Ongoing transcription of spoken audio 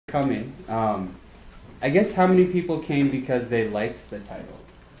coming. I guess how many people came because they liked the title?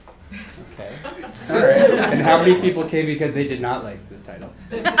 Okay. All right. And how many people came because they did not like the title?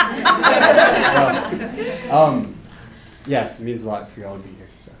 Well, yeah, it means a lot for you all to be here,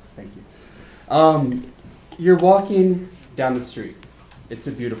 so thank you. You're walking down the street. It's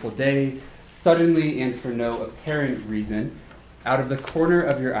a beautiful day. Suddenly, and for no apparent reason, out of the corner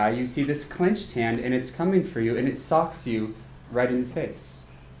of your eye, you see this clenched hand, and it's coming for you, and it socks you right in the face,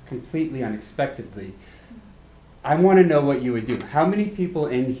 completely unexpectedly. I want to know what you would do. How many people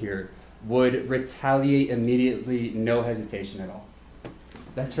in here would retaliate immediately, no hesitation at all?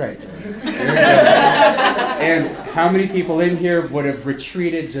 That's right. And how many people in here would have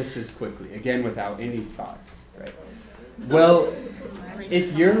retreated just as quickly, again, without any thought? Right? Well,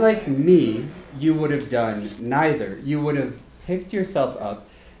 if you're like me, you would have done neither. You would have picked yourself up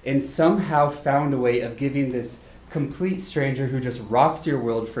and somehow found a way of giving this complete stranger who just rocked your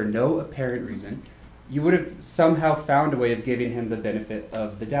world for no apparent reason, you would have somehow found a way of giving him the benefit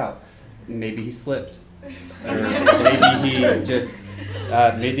of the doubt. Maybe he slipped. Or maybe he just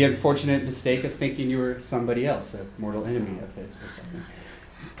made the unfortunate mistake of thinking you were somebody else, a mortal enemy of his or something.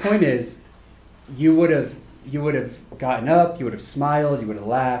 Point is, you would have gotten up, you would have smiled, you would have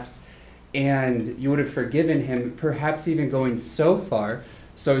laughed, and you would have forgiven him, perhaps even going so far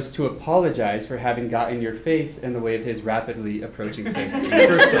so as to apologize for having gotten your face in the way of his rapidly approaching face in the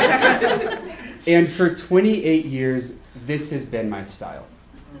first place. And for 28 years, this has been my style.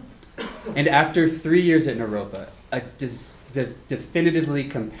 And after 3 years at Naropa, a definitively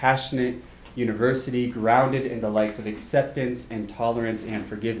compassionate university grounded in the likes of acceptance and tolerance and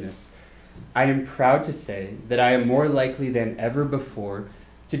forgiveness, I am proud to say that I am more likely than ever before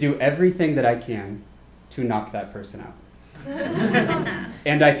to do everything that I can to knock that person out.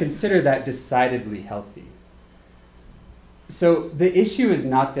 And I consider that decidedly healthy. So the issue is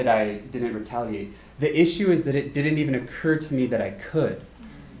not that I didn't retaliate. The issue is that it didn't even occur to me that I could.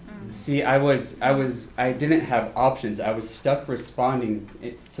 See, I didn't have options. I was stuck responding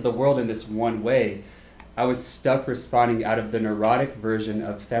to the world in this one way. I was stuck responding out of the neurotic version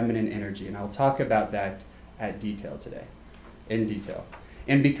of feminine energy, and I'll talk about that in detail.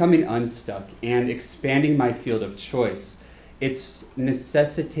 And becoming unstuck and expanding my field of choice, it's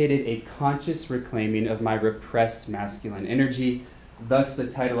necessitated a conscious reclaiming of my repressed masculine energy, thus the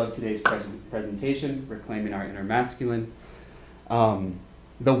title of today's presentation, Reclaiming Our Inner Masculine.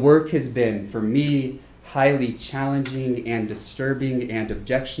 The work has been, for me, highly challenging and disturbing and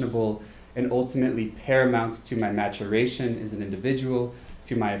objectionable, and ultimately paramount to my maturation as an individual,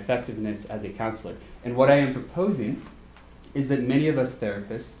 to my effectiveness as a counselor. And what I am proposing is that many of us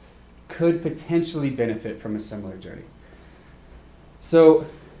therapists could potentially benefit from a similar journey. So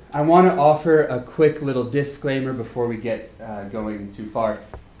I want to offer a quick little disclaimer before we get going too far.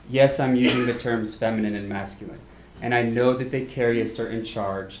 Yes, I'm using the terms feminine and masculine, and I know that they carry a certain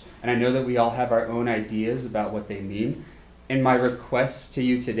charge, and I know that we all have our own ideas about what they mean. And my request to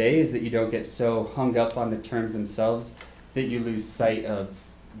you today is that you don't get so hung up on the terms themselves that you lose sight of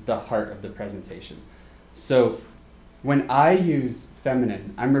the heart of the presentation. So when I use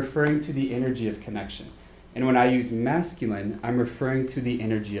feminine, I'm referring to the energy of connection. And when I use masculine, I'm referring to the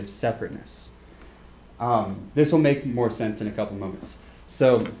energy of separateness. This will make more sense in a couple moments.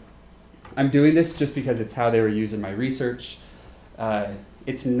 So I'm doing this just because it's how they were used in my research.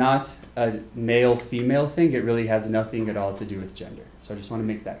 It's not a male-female thing. It really has nothing at all to do with gender. So I just want to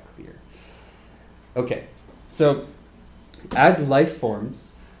make that clear. Okay, so as life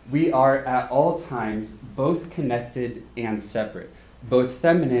forms, we are at all times both connected and separate, both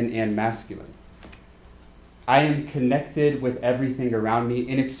feminine and masculine. I am connected with everything around me,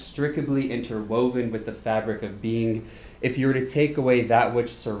 inextricably interwoven with the fabric of being. If you were to take away that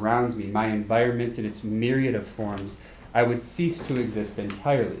which surrounds me, my environment in its myriad of forms, I would cease to exist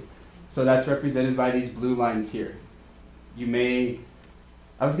entirely. So that's represented by these blue lines here. I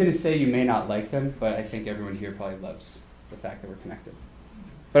was going to say you may not like them, but I think everyone here probably loves the fact that we're connected.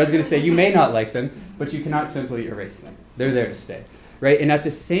 But I was going to say you may not like them, but you cannot simply erase them. They're there to stay, right? And at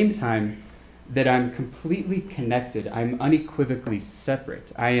the same time that I'm completely connected, I'm unequivocally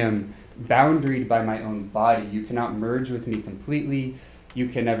separate. I am boundaried by my own body. You cannot merge with me completely. You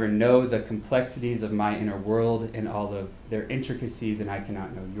can never know the complexities of my inner world and all of their intricacies, and I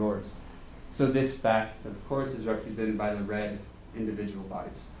cannot know yours. So this fact, of course, is represented by the red individual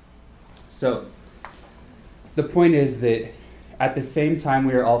bodies. So the point is that at the same time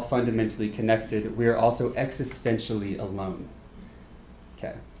we are all fundamentally connected, we are also existentially alone.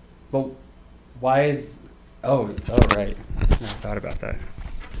 Okay. Well, why is... Oh, right. I thought about that.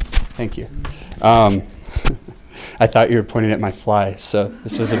 Thank you. I thought you were pointing at my fly, so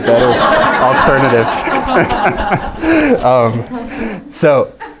this was a better alternative.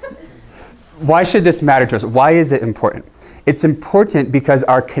 So why should this matter to us? Why is it important? It's important because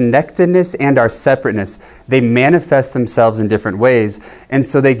our connectedness and our separateness, they manifest themselves in different ways, and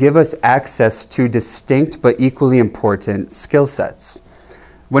so they give us access to distinct but equally important skill sets.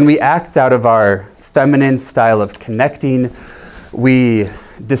 When we act out of our feminine style of connecting, we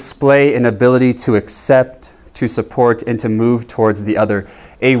display an ability to accept, to support, and to move towards the other,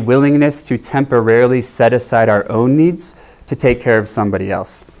 a willingness to temporarily set aside our own needs to take care of somebody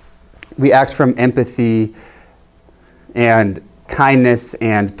else. We act from empathy and kindness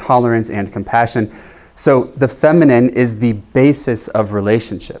and tolerance and compassion. So the feminine is the basis of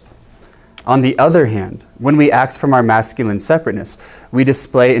relationship. On the other hand, when we act from our masculine separateness, we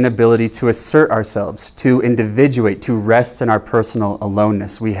display an ability to assert ourselves, to individuate, to rest in our personal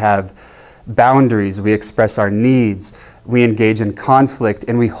aloneness. We have boundaries, we express our needs, we engage in conflict,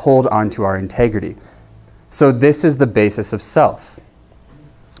 and we hold on to our integrity. So this is the basis of self.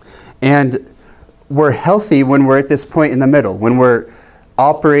 And we're healthy when we're at this point in the middle, when we're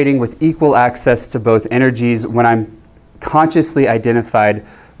operating with equal access to both energies, when I'm consciously identified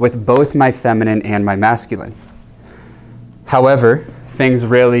with both my feminine and my masculine. However, things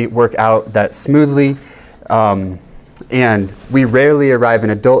rarely work out that smoothly, and we rarely arrive in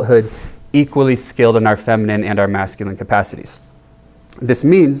adulthood equally skilled in our feminine and our masculine capacities. This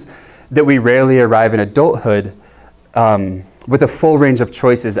means that we rarely arrive in adulthood with a full range of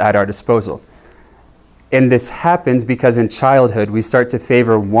choices at our disposal. And this happens because in childhood, we start to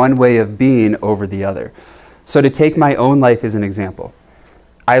favor one way of being over the other. So to take my own life as an example,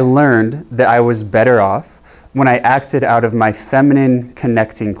 I learned that I was better off when I acted out of my feminine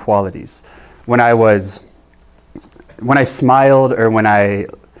connecting qualities. When I smiled, or when I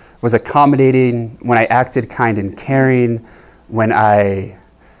was accommodating, when I acted kind and caring, when I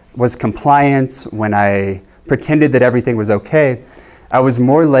was compliant, when I pretended that everything was okay, I was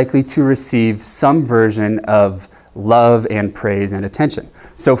more likely to receive some version of love and praise and attention.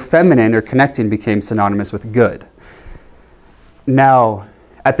 So feminine or connecting became synonymous with good. Now,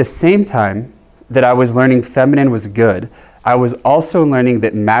 at the same time that I was learning feminine was good, I was also learning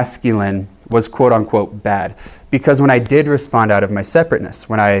that masculine was quote unquote bad. Because when I did respond out of my separateness,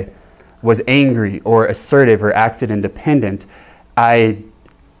 when I was angry or assertive or acted independent, I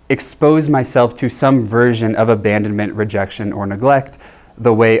exposed myself to some version of abandonment, rejection, or neglect,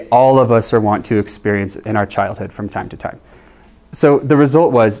 the way all of us are wont to experience in our childhood from time to time. So the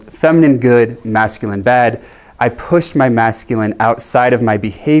result was feminine good, masculine bad. I pushed my masculine outside of my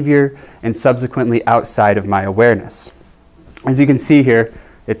behavior and subsequently outside of my awareness. As you can see here,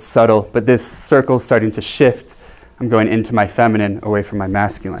 it's subtle, but this circle is starting to shift. I'm going into my feminine, away from my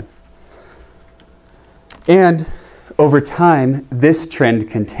masculine. And over time, this trend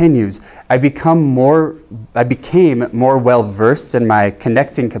continues. I became more well-versed in my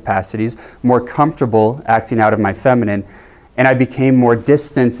connecting capacities, more comfortable acting out of my feminine, and I became more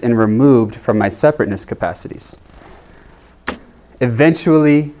distant and removed from my separateness capacities.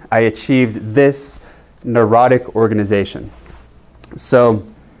 Eventually, I achieved this neurotic organization. So,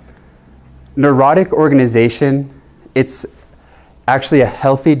 neurotic organization, it's actually a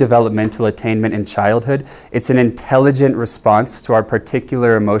healthy developmental attainment in childhood. It's an intelligent response to our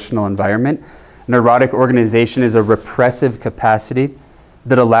particular emotional environment. Neurotic organization is a repressive capacity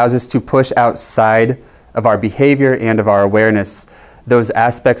that allows us to push outside of our behavior and of our awareness those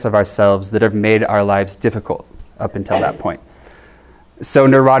aspects of ourselves that have made our lives difficult up until that point. So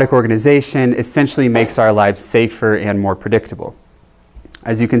neurotic organization essentially makes our lives safer and more predictable.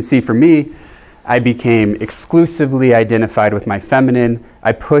 As you can see for me, I became exclusively identified with my feminine.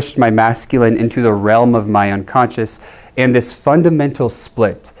 I pushed my masculine into the realm of my unconscious, and this fundamental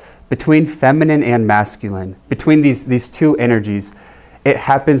split between feminine and masculine, between these two energies, it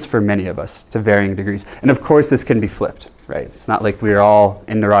happens for many of us to varying degrees. And of course, this can be flipped, right? It's not like we're all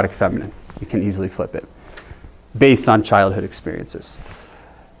in neurotic feminine. You can easily flip it based on childhood experiences.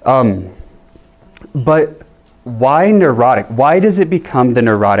 But why neurotic? Why does it become the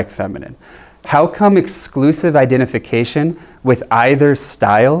neurotic feminine? How come exclusive identification with either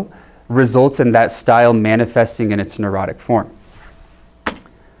style results in that style manifesting in its neurotic form?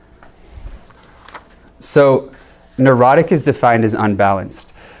 So, neurotic is defined as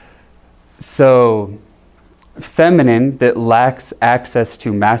unbalanced. So, feminine that lacks access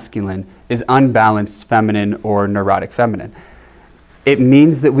to masculine is unbalanced feminine or neurotic feminine. It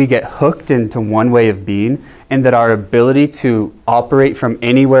means that we get hooked into one way of being and that our ability to operate from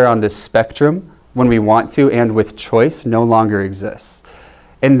anywhere on this spectrum when we want to and with choice no longer exists.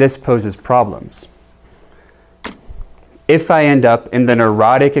 And this poses problems. if I end up in the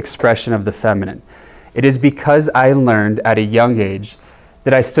neurotic expression of the feminine, it is because I learned at a young age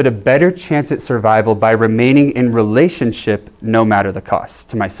that I stood a better chance at survival by remaining in relationship no matter the cost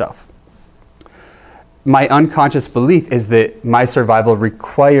to myself. My unconscious belief is that my survival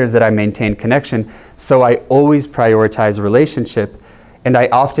requires that I maintain connection, so I always prioritize relationship, and I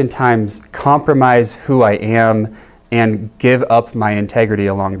oftentimes compromise who I am and give up my integrity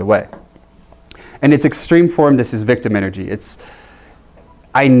along the way. In its extreme form, this is victim energy. It's,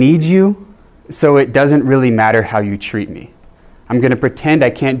 I need you, so it doesn't really matter how you treat me. I'm going to pretend I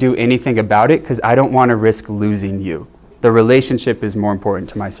can't do anything about it because I don't want to risk losing you. The relationship is more important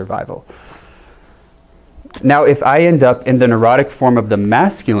to my survival. Now, if I end up in the neurotic form of the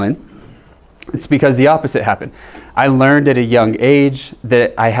masculine, it's because the opposite happened. I learned at a young age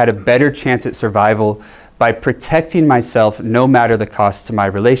that I had a better chance at survival by protecting myself no matter the cost to my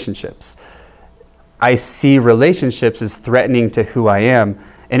relationships. I see relationships as threatening to who I am,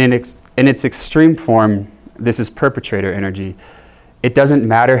 and in its extreme form, this is perpetrator energy. It doesn't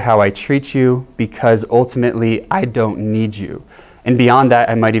matter how I treat you because ultimately I don't need you. And beyond that,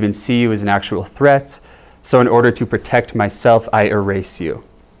 I might even see you as an actual threat. So in order to protect myself, I erase you.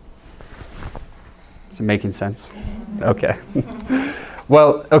 Is it making sense? Okay.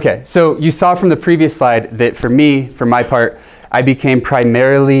 Well, okay, so you saw from the previous slide that for me, for my part, I became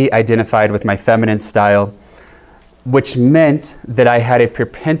primarily identified with my feminine style, which meant that I had a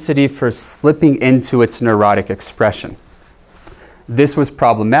propensity for slipping into its neurotic expression. This was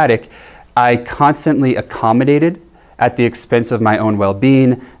problematic. I constantly accommodated at the expense of my own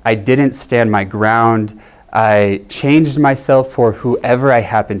well-being. I didn't stand my ground. I changed myself for whoever I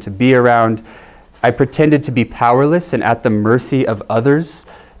happened to be around. I pretended to be powerless and at the mercy of others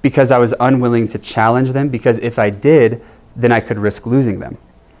because I was unwilling to challenge them, because if I did, then I could risk losing them.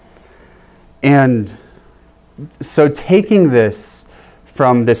 And so taking this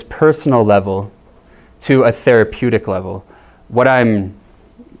from this personal level to a therapeutic level, what I'm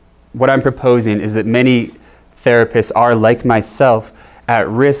proposing is that many therapists are, like myself, at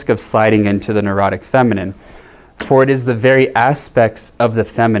risk of sliding into the neurotic feminine. For it is the very aspects of the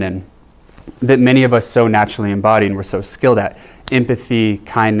feminine that many of us so naturally embody and we're so skilled at, empathy,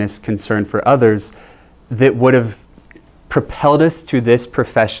 kindness, concern for others, that would have propelled us to this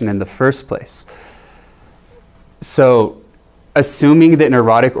profession in the first place. So, assuming that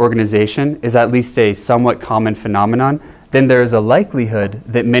neurotic organization is at least a somewhat common phenomenon, then there is a likelihood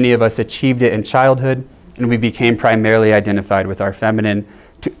that many of us achieved it in childhood and we became primarily identified with our feminine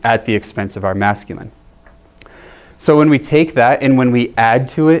at the expense of our masculine. So when we take that and when we add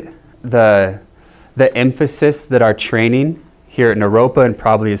to it the emphasis that our training here at Naropa, and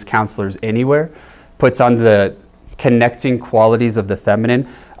probably as counselors anywhere, puts on the connecting qualities of the feminine,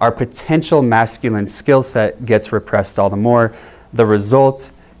 our potential masculine skill set gets repressed all the more. The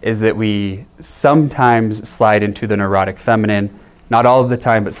result is that we sometimes slide into the neurotic feminine, not all of the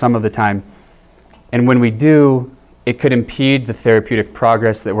time, but some of the time. And when we do, it could impede the therapeutic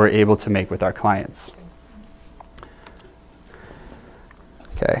progress that we're able to make with our clients.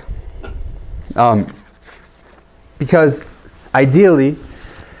 Okay. Because ideally,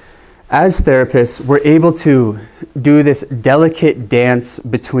 as therapists, we're able to do this delicate dance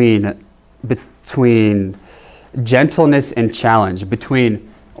between gentleness and challenge,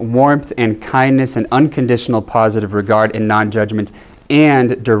 between warmth and kindness and unconditional positive regard and non-judgment,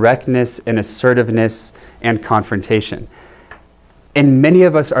 and directness and assertiveness and confrontation. And many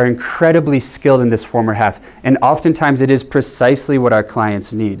of us are incredibly skilled in this former half, and oftentimes it is precisely what our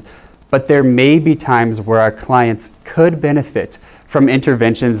clients need. But there may be times where our clients could benefit from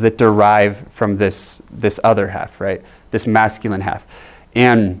interventions that derive from this other half, right? This masculine half.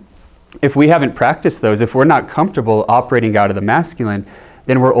 And if we haven't practiced those, if we're not comfortable operating out of the masculine,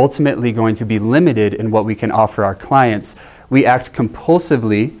 then we're ultimately going to be limited in what we can offer our clients. We act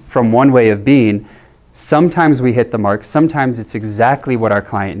compulsively from one way of being. Sometimes we hit the mark, sometimes it's exactly what our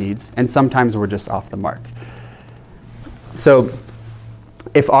client needs, and sometimes we're just off the mark. So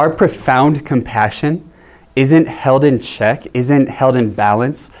if our profound compassion isn't held in check, isn't held in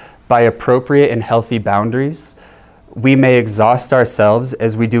balance by appropriate and healthy boundaries, we may exhaust ourselves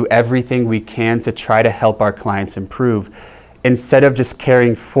as we do everything we can to try to help our clients improve. Instead of just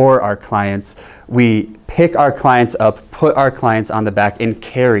caring for our clients, we pick our clients up, put our clients on the back, and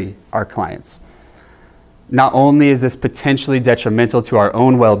carry our clients. Not only is this potentially detrimental to our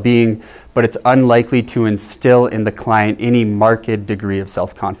own well-being, but it's unlikely to instill in the client any marked degree of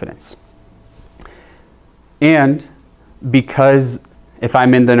self-confidence. And because if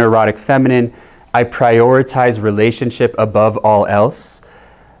I'm in the neurotic feminine, I prioritize relationship above all else,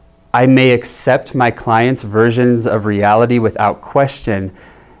 I may accept my client's versions of reality without question,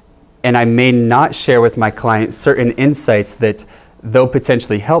 and I may not share with my client certain insights that, though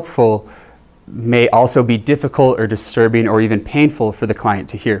potentially helpful, may also be difficult or disturbing or even painful for the client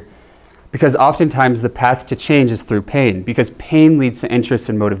to hear. Because oftentimes the path to change is through pain, because pain leads to interest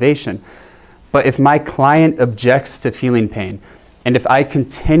and motivation. But if my client objects to feeling pain, and if I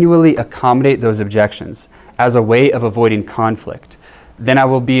continually accommodate those objections as a way of avoiding conflict, then I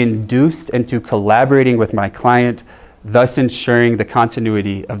will be induced into collaborating with my client, thus ensuring the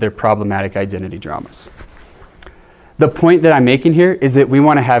continuity of their problematic identity dramas. The point that I'm making here is that we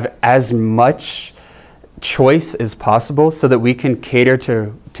want to have as much choice as possible so that we can cater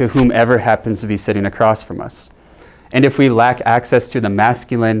to whomever happens to be sitting across from us. And if we lack access to the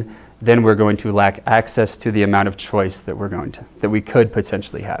masculine, then we're going to lack access to the amount of choice that we could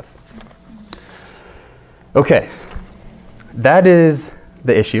potentially have. Okay, that is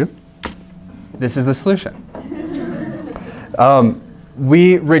the issue. This is the solution.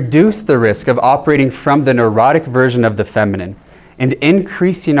 We reduce the risk of operating from the neurotic version of the feminine and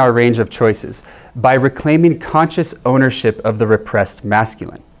increasing our range of choices by reclaiming conscious ownership of the repressed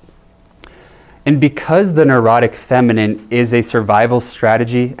masculine. And because the neurotic feminine is a survival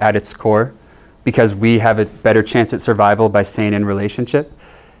strategy at its core, because we have a better chance at survival by staying in relationship,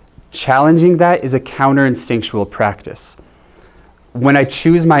 challenging that is a counter-instinctual practice. When I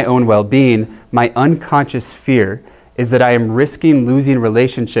choose my own well-being, my unconscious fear is that I am risking losing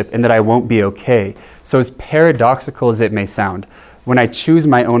relationship and that I won't be okay. So as paradoxical as it may sound, when I choose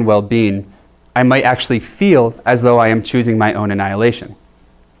my own well-being, I might actually feel as though I am choosing my own annihilation.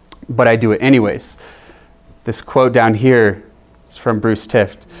 But I do it anyways. This quote down here is from Bruce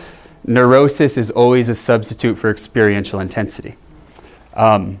Tift. Neurosis is always a substitute for experiential intensity.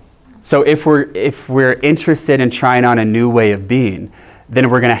 So if we're interested in trying on a new way of being,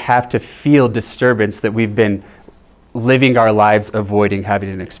 then we're going to have to feel disturbance that we've been living our lives avoiding having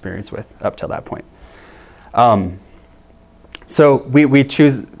an experience with up till that point. So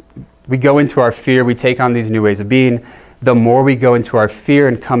we go into our fear, we take on these new ways of being. The more we go into our fear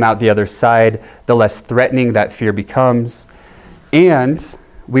and come out the other side, the less threatening that fear becomes. And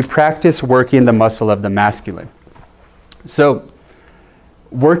we practice working the muscle of the masculine. So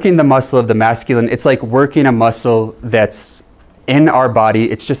working the muscle of the masculine, it's like working a muscle that's in our body.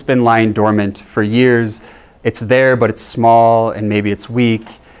 It's just been lying dormant for years. It's there, but it's small and maybe it's weak.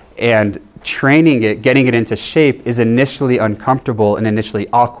 And training it, getting it into shape is initially uncomfortable and initially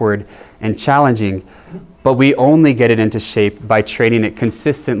awkward and challenging. But we only get it into shape by training it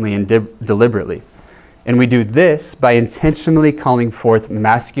consistently and deliberately. And we do this by intentionally calling forth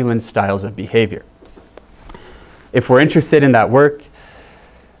masculine styles of behavior. If we're interested in that work,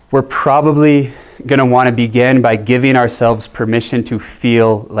 we're probably going to want to begin by giving ourselves permission to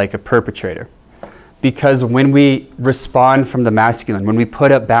feel like a perpetrator. Because when we respond from the masculine, when we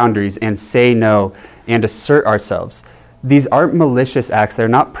put up boundaries and say no and assert ourselves, these aren't malicious acts, they're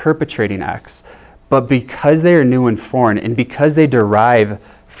not perpetrating acts. But because they are new and foreign, and because they derive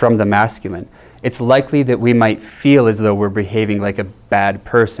from the masculine, it's likely that we might feel as though we're behaving like a bad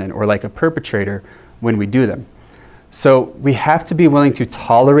person or like a perpetrator when we do them. So we have to be willing to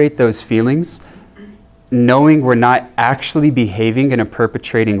tolerate those feelings, knowing we're not actually behaving in a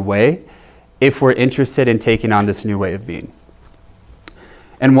perpetrating way if we're interested in taking on this new way of being.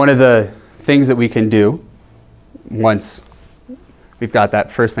 And one of the things that we can do once we've got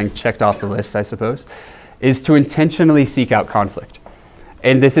that first thing checked off the list, I suppose, is to intentionally seek out conflict.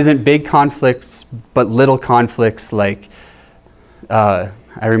 And this isn't big conflicts, but little conflicts like, I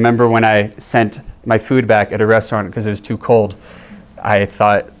remember when I sent my food back at a restaurant because it was too cold. I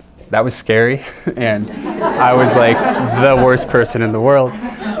thought that was scary, and I was like the worst person in the world.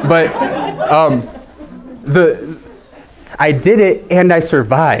 But I did it and I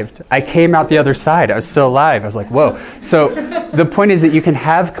survived. I came out the other side. I was still alive. I was like, whoa. So the point is that you can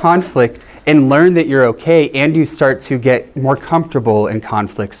have conflict and learn that you're okay, and you start to get more comfortable in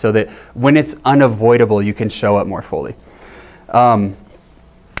conflict so that when it's unavoidable, you can show up more fully.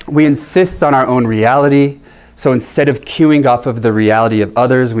 We insist on our own reality. So instead of cueing off of the reality of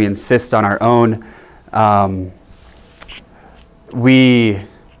others, we insist on our own. We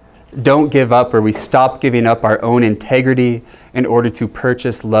don't give up, or we stop giving up our own integrity in order to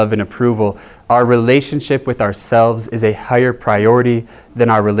purchase love and approval. Our relationship with ourselves is a higher priority than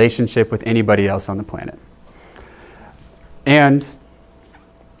our relationship with anybody else on the planet. And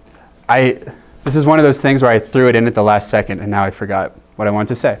this is one of those things where I threw it in at the last second and now I forgot what I wanted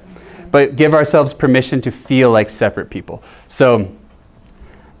to say. But give ourselves permission to feel like separate people. So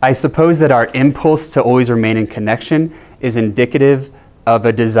I suppose that our impulse to always remain in connection is indicative of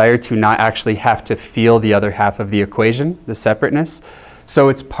a desire to not actually have to feel the other half of the equation, the separateness. So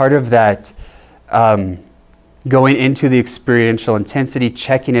it's part of that going into the experiential intensity,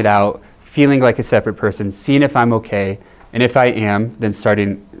 checking it out, feeling like a separate person, seeing if I'm okay, and if I am, then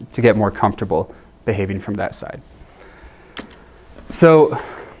starting to get more comfortable behaving from that side. So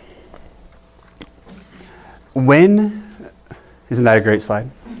isn't that a great slide?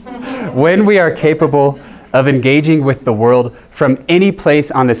 When we are capable of engaging with the world from any place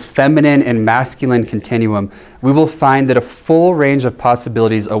on this feminine and masculine continuum, we will find that a full range of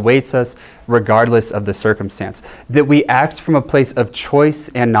possibilities awaits us regardless of the circumstance, that we act from a place of choice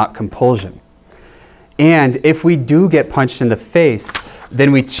and not compulsion. And if we do get punched in the face,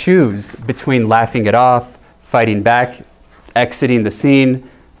 then we choose between laughing it off, fighting back, exiting the scene,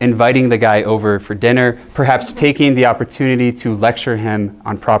 inviting the guy over for dinner, perhaps taking the opportunity to lecture him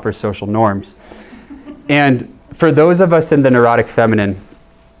on proper social norms. And for those of us in the neurotic feminine,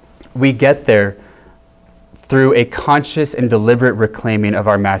 we get there through a conscious and deliberate reclaiming of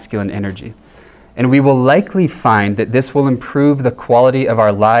our masculine energy. And we will likely find that this will improve the quality of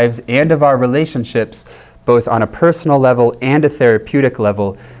our lives and of our relationships, both on a personal level and a therapeutic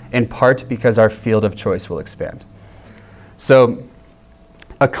level, in part because our field of choice will expand. So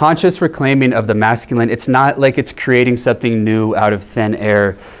a conscious reclaiming of the masculine, it's not like it's creating something new out of thin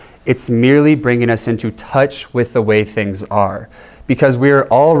air. It's merely bringing us into touch with the way things are, because we are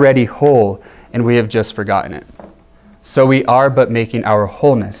already whole and we have just forgotten it. So we are but making our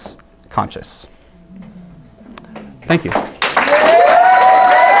wholeness conscious. Thank you.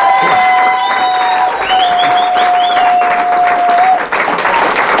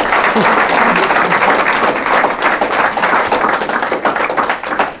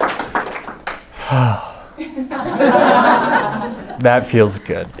 That feels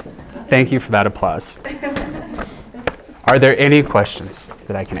good. Thank you for that applause. Are there any questions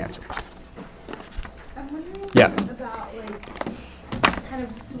that I can answer? I'm wondering about kind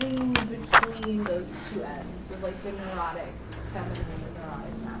of swinging between those two ends of like the neurotic feminine and the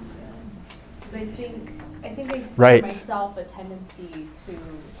neurotic masculine. Because I think I see in myself a tendency to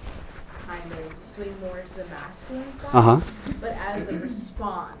kind of swing more to the masculine side, but as a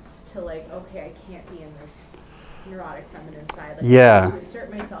response to like, okay, I can't be in this neurotic feminine side, like I need to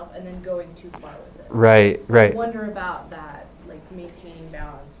assert myself and then going too far with it. So I wonder about that, like maintaining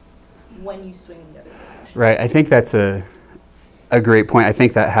balance when you swing the other direction. Right, I think that's a great point. I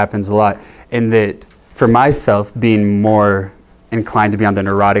think that happens a lot, and that for myself, being more inclined to be on the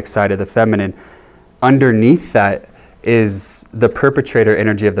neurotic side of the feminine, underneath that is the perpetrator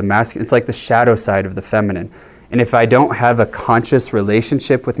energy of the masculine. It's like the shadow side of the feminine. And if I don't have a conscious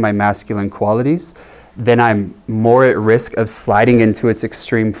relationship with my masculine qualities, then I'm more at risk of sliding into its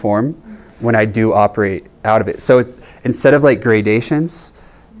extreme form when I do operate out of it. So instead of like gradations,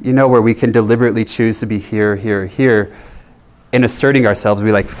 where we can deliberately choose to be here, here, here, in asserting ourselves,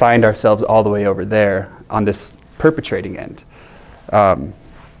 we like find ourselves all the way over there on this perpetrating end.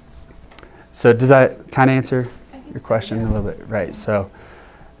 So does that kind of answer your question a little bit? Right. So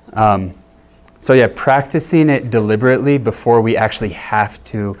yeah, practicing it deliberately before we actually have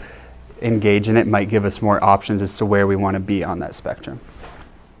to engage in it might give us more options as to where we want to be on that spectrum.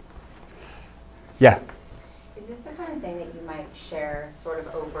 Yeah? Is this the kind of thing that you might share sort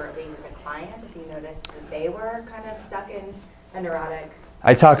of overtly with a client if you noticed that they were kind of stuck in a neurotic?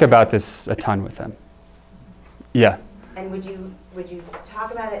 I talk about this a ton with them. Yeah. And would you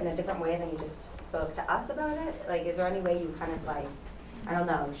talk about it in a different way than you just spoke to us about it? Like, is there any way you kind of like, I don't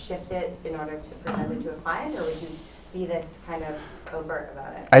know, shift it in order to present it to a client, or would you be this kind of overt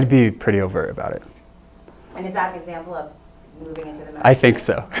about it? I'd be pretty overt about it. And is that an example of moving into the masculine? I think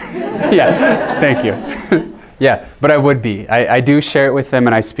so. Yeah, thank you. Yeah, but I would be. I do share it with them,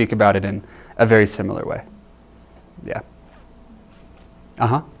 and I speak about it in a very similar way. Yeah.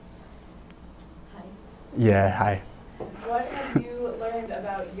 Uh-huh. Hi. Yeah, hi. What have you learned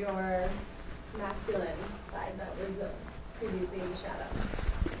about your masculine side that was previously in the shadow?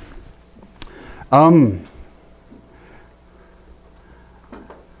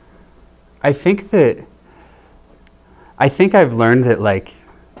 I think I've learned that like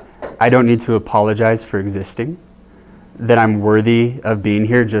I don't need to apologize for existing, that I'm worthy of being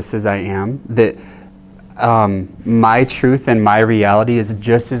here just as I am, that my truth and my reality is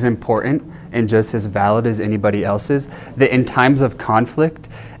just as important and just as valid as anybody else's, that in times of conflict,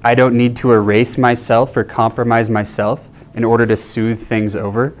 I don't need to erase myself or compromise myself in order to soothe things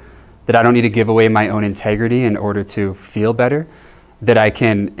over, that I don't need to give away my own integrity in order to feel better, that I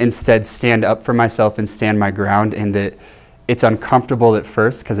can instead stand up for myself and stand my ground, and that it's uncomfortable at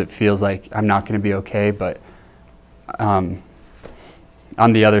first because it feels like I'm not going to be okay, but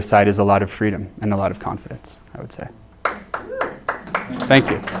on the other side is a lot of freedom and a lot of confidence, I would say. Thank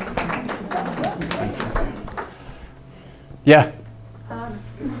you. Thank you. Yeah?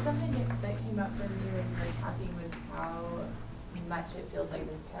 Something that came up for me when you were talking was how much it feels like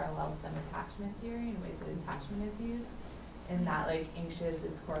this parallels some attachment theory and ways that attachment is used. And that like anxious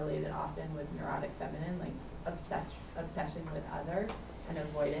is correlated often with neurotic feminine, like obsession with other, and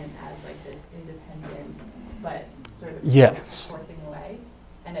avoidant as like this independent but sort of forcing away,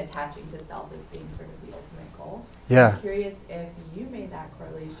 and attaching to self as being sort of the ultimate goal. Yeah. I'm curious if you made that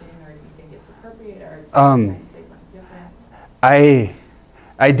correlation, or do you think it's appropriate, or trying to say something different?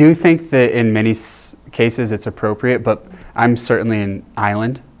 I do think that in many cases it's appropriate, but I'm certainly an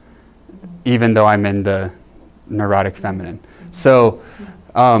island, even though I'm in the neurotic feminine. So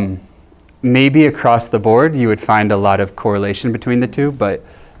maybe across the board you would find a lot of correlation between the two, but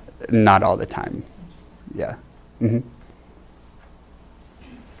not all the time. Yeah. Mm-hmm.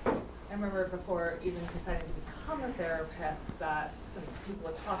 I remember before even deciding to become a therapist that some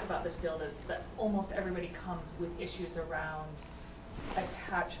people would talk about this field is that almost everybody comes with issues around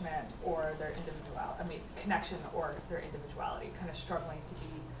attachment or their connection or their individuality, kind of struggling to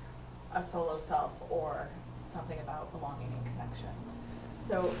be a solo self or something about belonging and connection.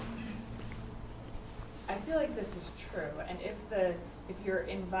 So I feel like this is true, and if you're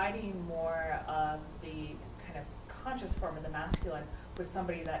inviting more of the kind of conscious form of the masculine with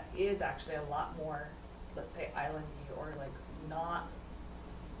somebody that is actually a lot more, let's say, islandy or like not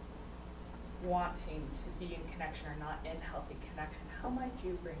wanting to be in connection or not in healthy connection, how might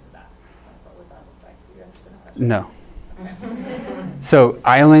you bring that? What would that look like? Do you understand the question? No. So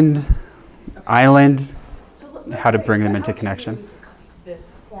island, So how to bring them into how connection. do you use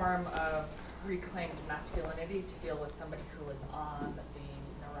this form of reclaimed masculinity to deal with somebody who is on the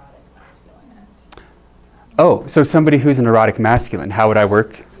neurotic masculine end? Oh, so somebody who's a neurotic masculine, how would I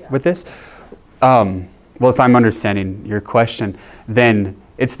work with this? Well, if I'm understanding your question, then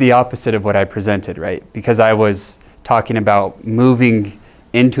it's the opposite of what I presented, right? Because I was talking about moving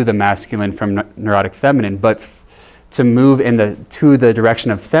into the masculine from neurotic feminine, but to move to the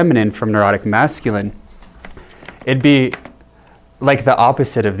direction of feminine from neurotic masculine, it'd be like the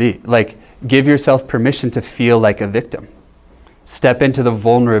opposite of like give yourself permission to feel like a victim. Step into the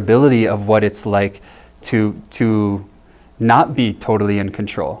vulnerability of what it's like to not be totally in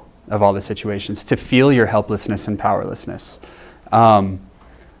control of all the situations, to feel your helplessness and powerlessness,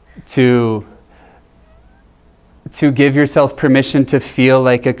 to give yourself permission to feel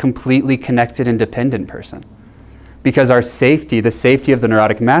like a completely connected, independent person. Because our safety, the safety of the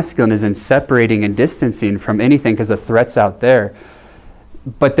neurotic masculine, is in separating and distancing from anything because the threat's out there.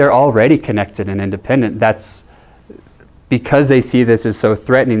 But they're already connected and independent. That's because they see this as so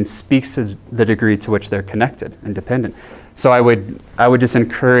threatening, speaks to the degree to which they're connected and dependent. So I would just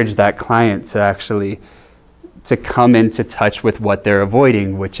encourage that client to actually to come into touch with what they're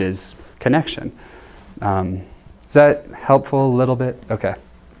avoiding, which is connection. Is that helpful a little bit? Okay,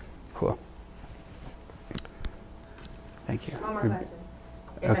 cool. Thank you. One more question.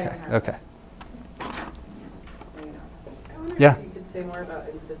 Okay. I wonder Yeah. if you could say more about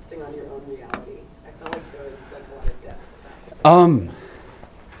insisting on your own reality. I felt like there was like a lot of depth to that.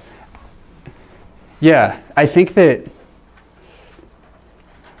 Yeah, I think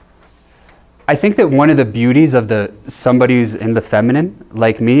that one of the beauties of somebody who's in the feminine,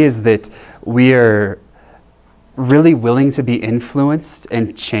 like me, is that we are really willing to be influenced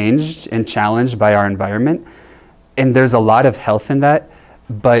and changed and challenged by our environment. And there's a lot of health in that,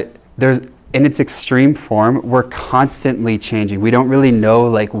 but in its extreme form, we're constantly changing. We don't really know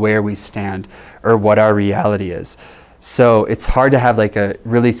like where we stand or what our reality is. So it's hard to have like a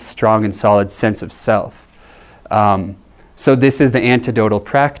really strong and solid sense of self. So this is the antidotal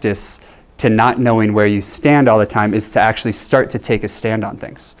practice to not knowing where you stand all the time, is to actually start to take a stand on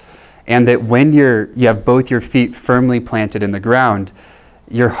things. And that when you have both your feet firmly planted in the ground,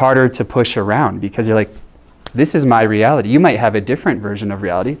 you're harder to push around because you're like, this is my reality. You might have a different version of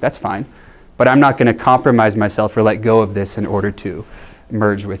reality, that's fine. But I'm not going to compromise myself or let go of this in order to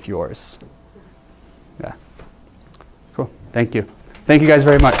merge with yours. Yeah. Cool. Thank you. Thank you guys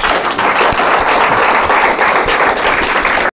very much.